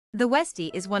The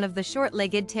Westie is one of the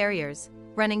short-legged terriers,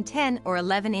 running 10 or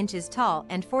 11 inches tall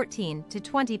and 14 to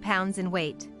 20 pounds in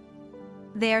weight.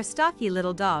 They are stocky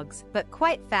little dogs, but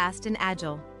quite fast and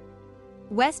agile.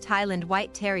 West Highland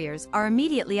White Terriers are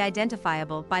immediately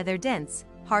identifiable by their dense,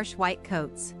 harsh white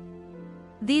coats.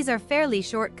 These are fairly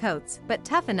short coats, but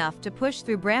tough enough to push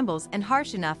through brambles and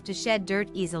harsh enough to shed dirt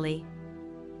easily.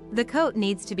 The coat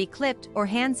needs to be clipped or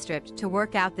hand-stripped to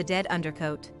work out the dead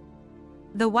undercoat.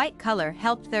 The white color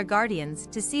helped their guardians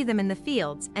to see them in the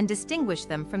fields and distinguish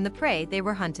them from the prey they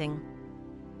were hunting.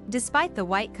 Despite the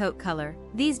white coat color,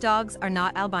 these dogs are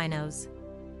not albinos.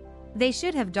 They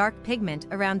should have dark pigment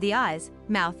around the eyes,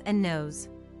 mouth and nose.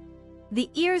 The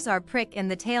ears are prick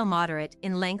and the tail moderate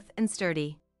in length and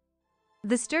sturdy.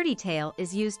 The sturdy tail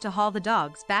is used to haul the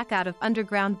dogs back out of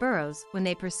underground burrows when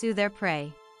they pursue their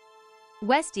prey.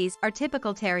 Westies are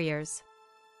typical terriers.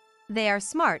 They are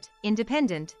smart,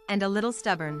 independent, and a little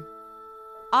stubborn.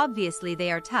 Obviously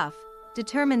they are tough,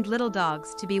 determined little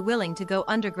dogs to be willing to go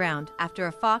underground after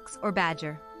a fox or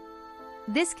badger.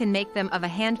 This can make them of a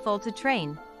handful to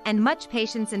train, and much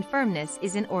patience and firmness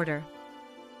is in order.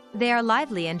 They are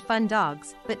lively and fun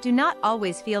dogs, but do not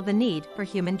always feel the need for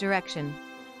human direction.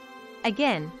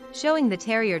 Again, showing the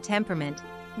terrier temperament,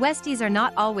 Westies are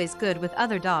not always good with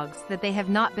other dogs that they have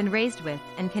not been raised with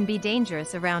and can be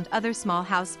dangerous around other small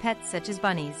house pets such as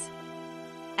bunnies.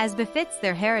 As befits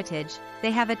their heritage, they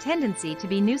have a tendency to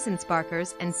be nuisance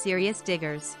barkers and serious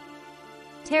diggers.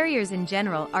 Terriers in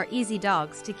general are easy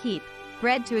dogs to keep,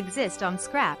 bred to exist on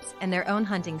scraps and their own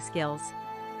hunting skills.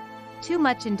 Too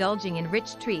much indulging in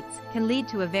rich treats can lead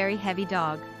to a very heavy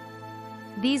dog.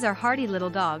 These are hardy little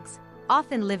dogs,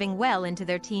 often living well into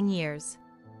their teen years.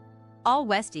 All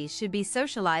Westies should be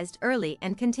socialized early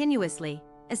and continuously,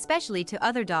 especially to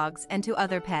other dogs and to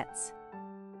other pets.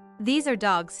 These are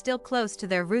dogs still close to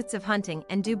their roots of hunting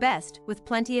and do best with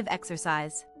plenty of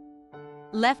exercise.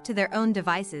 Left to their own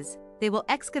devices, they will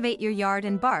excavate your yard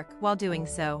and bark while doing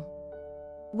so.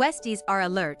 Westies are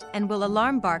alert and will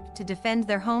alarm bark to defend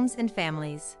their homes and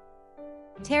families.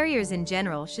 Terriers in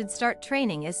general should start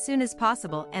training as soon as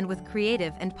possible and with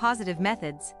creative and positive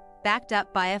methods, backed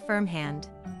up by a firm hand.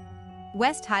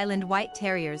 West Highland White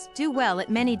Terriers do well at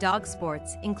many dog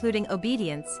sports including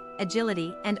obedience,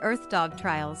 agility, and earth dog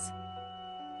trials.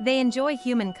 They enjoy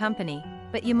human company,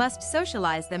 but you must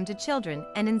socialize them to children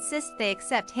and insist they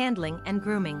accept handling and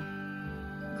grooming.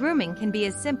 Grooming can be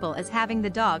as simple as having the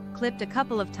dog clipped a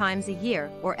couple of times a year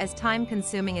or as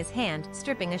time-consuming as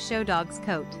hand-stripping a show dog's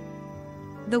coat.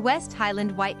 The West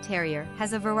Highland White Terrier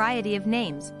has a variety of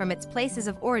names from its places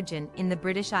of origin in the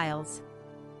British Isles.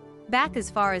 Back as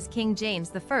far as King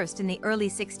James I in the early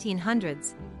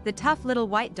 1600s, the tough little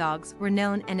white dogs were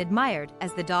known and admired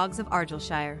as the dogs of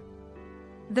Argyllshire.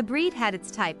 The breed had its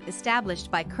type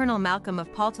established by Colonel Malcolm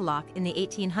of Paltalock in the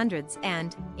 1800s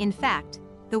and, in fact,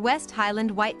 the West Highland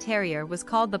White Terrier was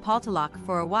called the Paltalock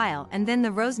for a while and then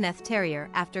the Roseneth Terrier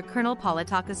after Colonel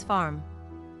Paltalock's farm.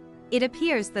 It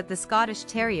appears that the Scottish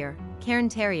Terrier, Cairn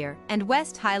Terrier, and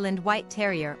West Highland White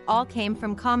Terrier all came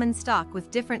from common stock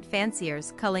with different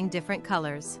fanciers culling different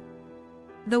colors.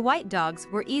 The white dogs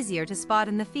were easier to spot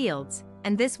in the fields,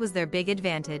 and this was their big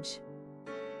advantage.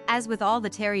 As with all the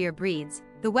terrier breeds,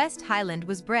 the West Highland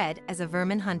was bred as a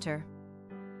vermin hunter.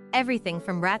 Everything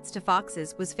from rats to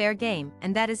foxes was fair game,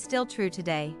 and that is still true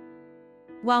today.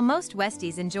 While most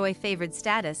Westies enjoy favored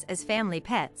status as family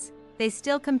pets, they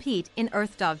still compete in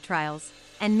earth dog trials,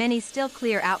 and many still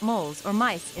clear out moles or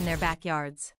mice in their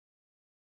backyards.